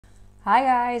Hi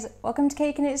guys, welcome to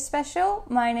Cake and It's Special.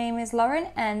 My name is Lauren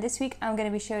and this week I'm going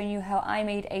to be showing you how I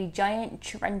made a giant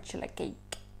tarantula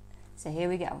cake. So here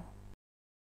we go.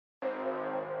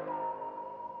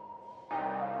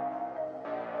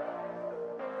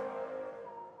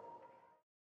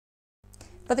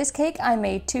 For this cake I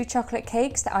made 2 chocolate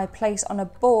cakes that I placed on a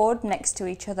board next to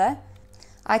each other.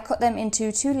 I cut them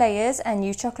into 2 layers and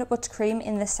used chocolate buttercream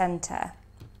in the centre.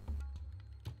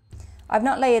 I've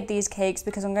not layered these cakes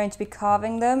because I'm going to be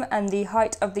carving them and the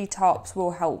height of the tops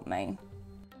will help me.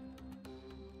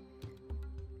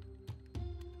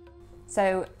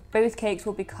 So both cakes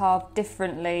will be carved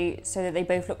differently so that they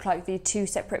both look like the 2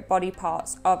 separate body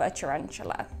parts of a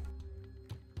tarantula.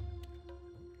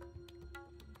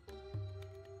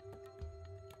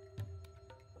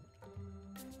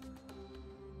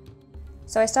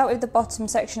 So I start with the bottom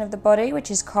section of the body, which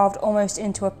is carved almost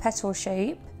into a petal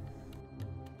shape.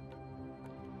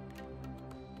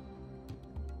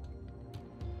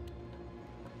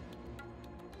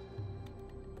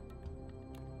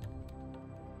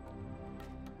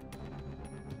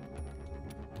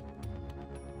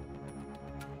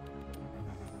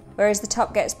 Whereas the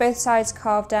top gets both sides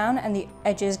carved down and the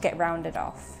edges get rounded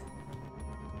off.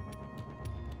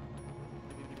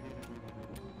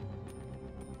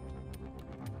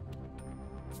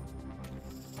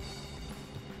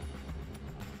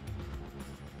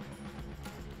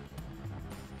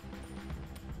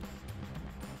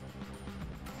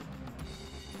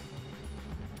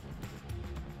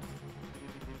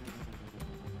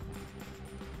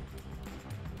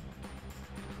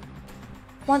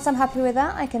 Once I'm happy with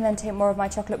that, I can then take more of my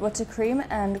chocolate buttercream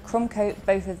and crumb coat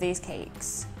both of these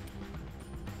cakes.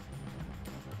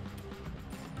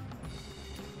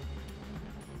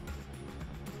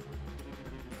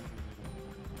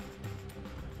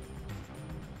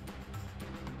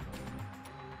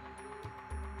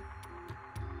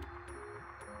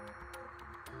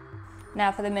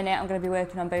 Now for the minute, I'm going to be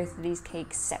working on both of these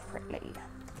cakes separately.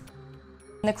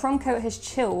 When the crumb coat has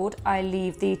chilled, I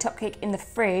leave the top cake in the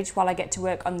fridge while I get to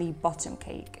work on the bottom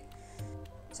cake.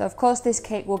 So of course this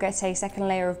cake will get a second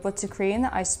layer of buttercream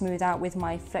that I smooth out with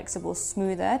my flexible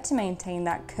smoother to maintain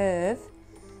that curve.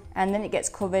 And then it gets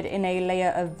covered in a layer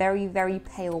of very, very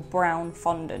pale brown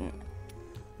fondant.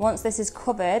 Once this is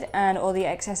covered and all the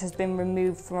excess has been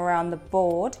removed from around the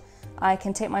board, I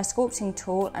can take my sculpting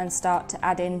tool and start to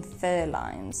add in fur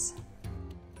lines.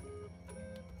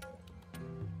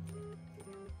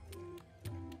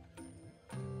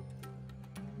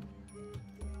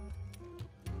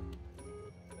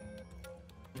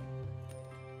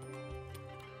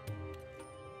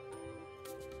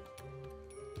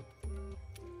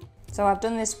 So I've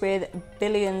done this with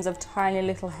billions of tiny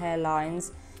little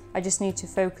hairlines. I just need to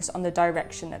focus on the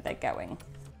direction that they're going.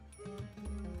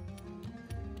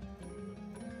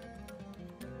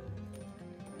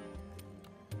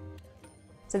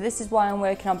 So this is why I'm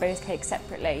working on both cakes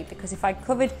separately, because if I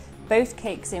covered both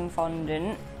cakes in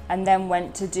fondant and then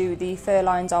went to do the fur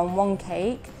lines on one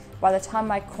cake, by the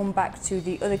time I come back to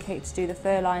the other cake to do the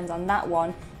fur lines on that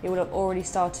one, it would have already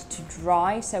started to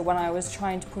dry, so when I was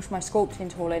trying to push my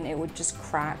sculpting tool in, it would just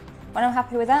crack. When I'm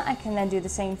happy with that, I can then do the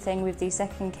same thing with the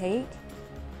second cake.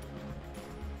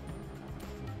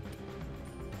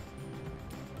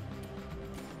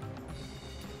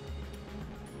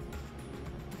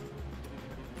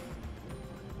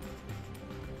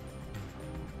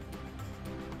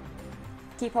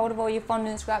 Keep hold of all your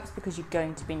fondant scraps because you're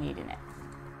going to be needing it.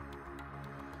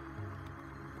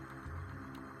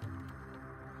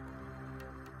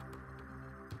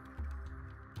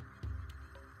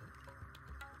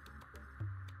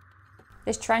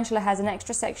 This tarantula has an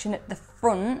extra section at the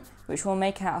front which we'll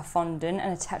make out of fondant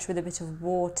and attach with a bit of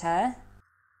water.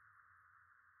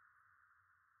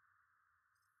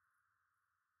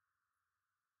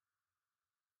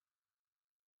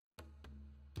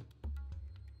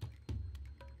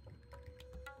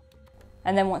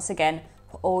 And then once again,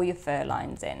 put all your fur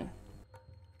lines in.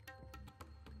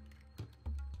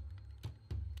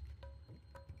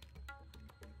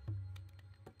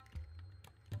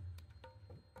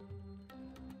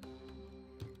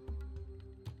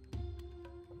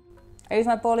 I use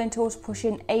my balling tool to push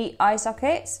in 8 eye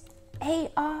sockets. 8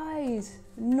 eyes!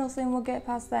 Nothing will get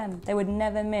past them. They would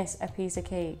never miss a piece of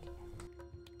cake.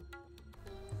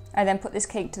 I then put this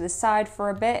cake to the side for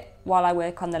a bit while I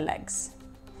work on the legs.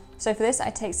 So for this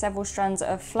I take several strands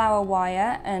of flower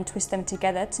wire and twist them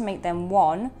together to make them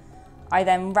one. I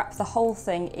then wrap the whole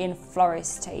thing in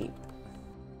florist tape.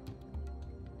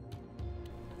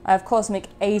 I of course make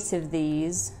 8 of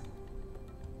these.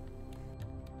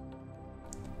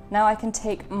 Now I can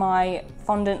take my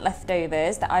fondant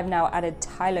leftovers that I've now added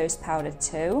Tylose powder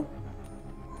to,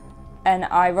 and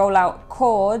I roll out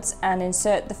cords and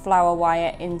insert the flour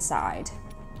wire inside.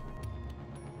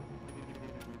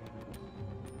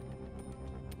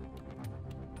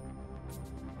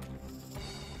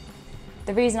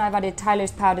 The reason I've added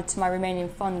Tylose powder to my remaining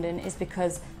fondant is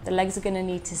because the legs are going to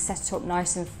need to set up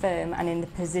nice and firm and in the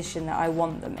position that I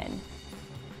want them in.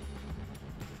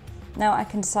 Now I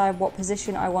can decide what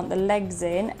position I want the legs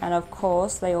in, and of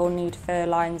course they all need fur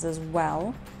lines as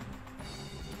well.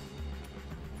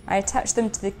 I attach them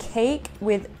to the cake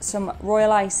with some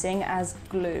royal icing as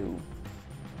glue.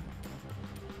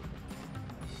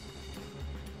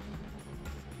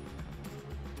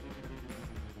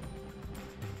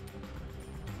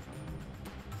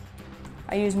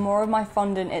 I use more of my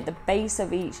fondant at the base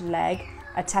of each leg,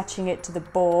 attaching it to the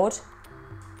board,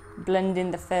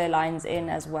 blending the fur lines in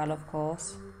as well, of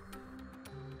course.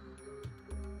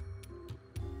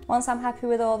 Once I'm happy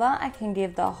with all that, I can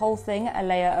give the whole thing a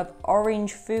layer of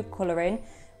orange food colouring,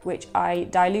 which I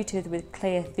diluted with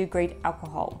clear food grade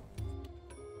alcohol.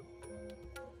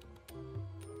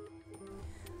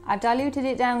 I've diluted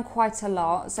it down quite a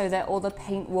lot so that all the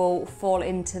paint will fall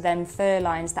into them fur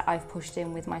lines that I've pushed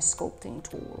in with my sculpting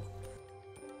tool.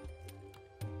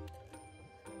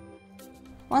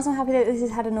 Once I'm happy that this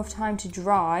has had enough time to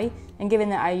dry, and given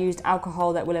that I used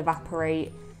alcohol that will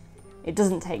evaporate, it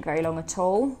doesn't take very long at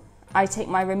all, I take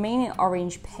my remaining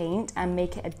orange paint and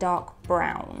make it a dark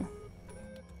brown.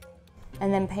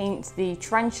 And then paint the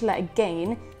tarantula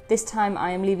again. This time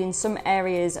I am leaving some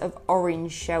areas of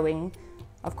orange showing.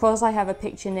 Of course I have a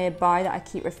picture nearby that I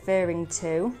keep referring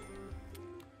to.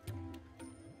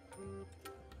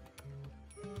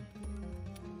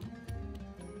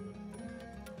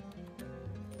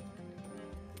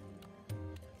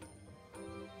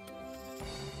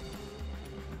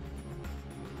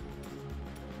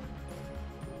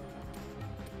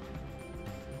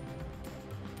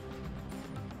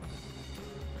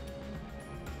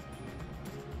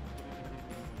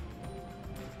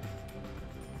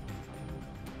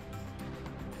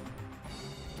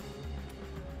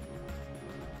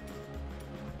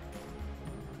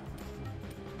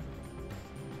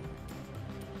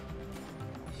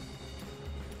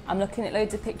 I'm looking at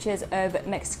loads of pictures of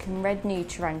Mexican red knee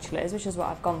tarantulas, which is what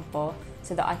I've gone for,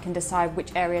 so that I can decide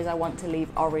which areas I want to leave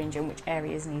orange and which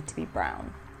areas need to be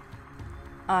brown.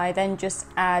 I then just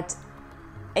add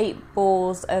 8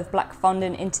 balls of black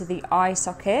fondant into the eye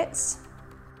sockets.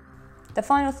 The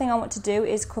final thing I want to do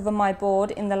is cover my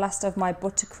board in the last of my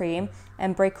buttercream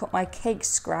and break up my cake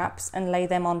scraps and lay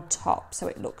them on top so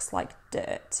it looks like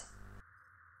dirt.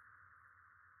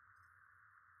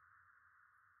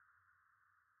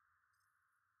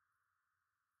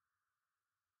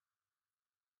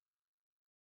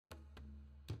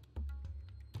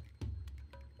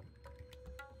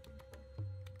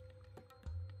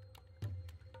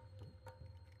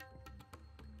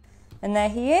 And there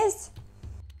he is.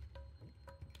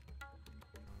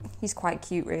 He's quite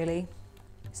cute, really.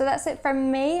 So that's it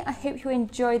from me. I hope you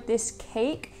enjoyed this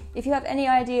cake. If you have any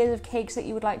ideas of cakes that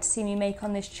you would like to see me make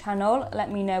on this channel,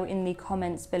 let me know in the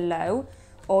comments below.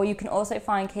 Or you can also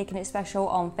find Cake and It Special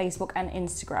on Facebook and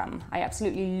Instagram. I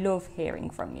absolutely love hearing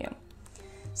from you.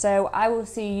 So I will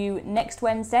see you next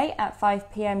Wednesday at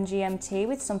 5 PM GMT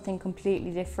with something completely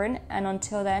different. And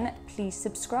until then, please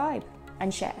subscribe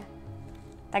and share.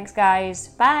 Thanks guys,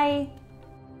 bye!